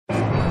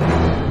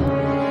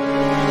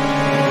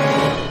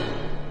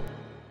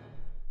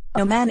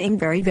Oh man, I'm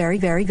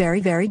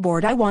very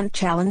bored. I want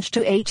challenge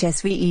to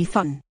HSVE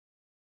fun.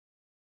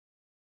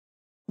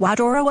 Wow,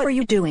 Dora, what are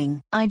you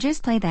doing? I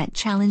just played that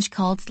challenge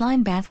called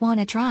Slime Bath.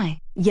 Wanna try?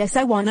 Yes,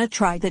 I wanna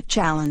try that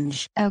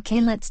challenge. Okay,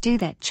 let's do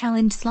that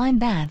challenge Slime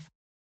Bath.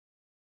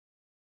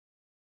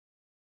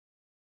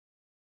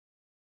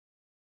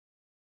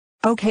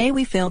 Okay,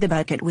 we fill the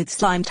bucket with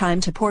slime.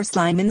 Time to pour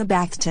slime in the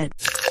bathtub.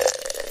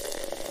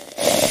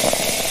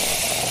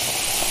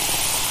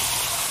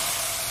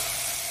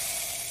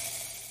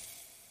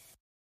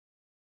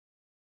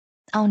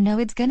 Oh no,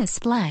 it's gonna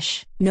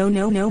splash. No.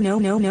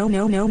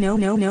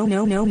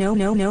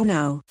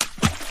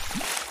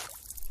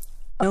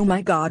 Oh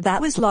my god,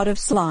 that was a lot of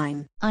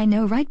slime. I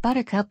know, right,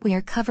 Buttercup? We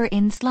are covered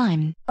in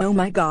slime. Oh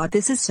my god,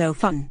 this is so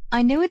fun.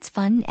 I know it's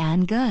fun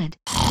and good.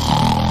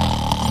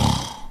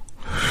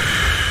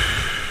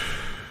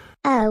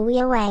 Oh, we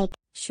awake.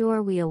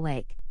 Sure, we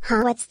awake.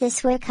 Huh, what's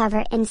this? We're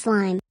covered in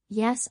slime.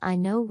 Yes, I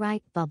know,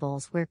 right,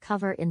 Bubbles? We're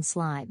covered in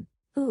slime.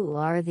 Who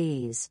are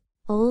these?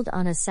 Hold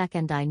on a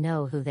second, I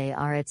know who they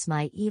are. It's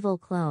my evil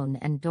clone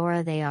and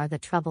Dora. They are the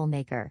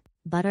troublemaker.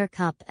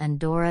 Buttercup and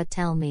Dora,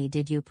 tell me,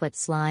 did you put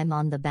slime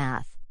on the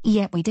bath?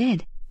 Yeah, we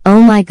did.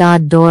 Oh my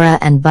god, Dora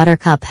and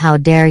Buttercup, how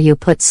dare you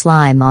put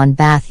slime on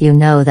bath? You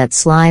know that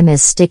slime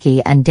is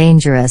sticky and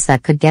dangerous,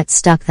 that could get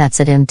stuck. That's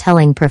it. I'm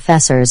telling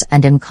professors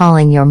and I'm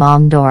calling your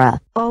mom, Dora.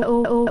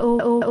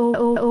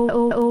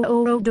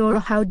 Dora,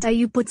 how dare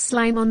you put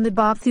slime on the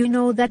bath? You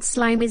know that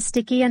slime is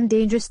sticky and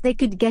dangerous. They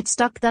could get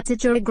stuck. That's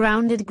it. You're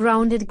grounded for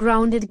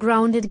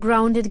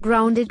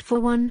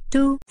 1,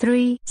 2,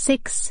 3,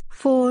 6,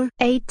 4,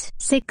 8,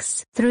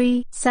 6,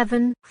 3,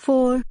 7,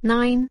 4,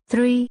 9,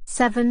 3,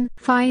 7,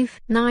 5,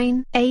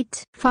 9,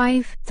 8,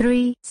 5,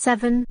 3,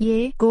 7.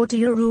 Yeah, go to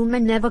your room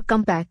and never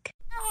come back.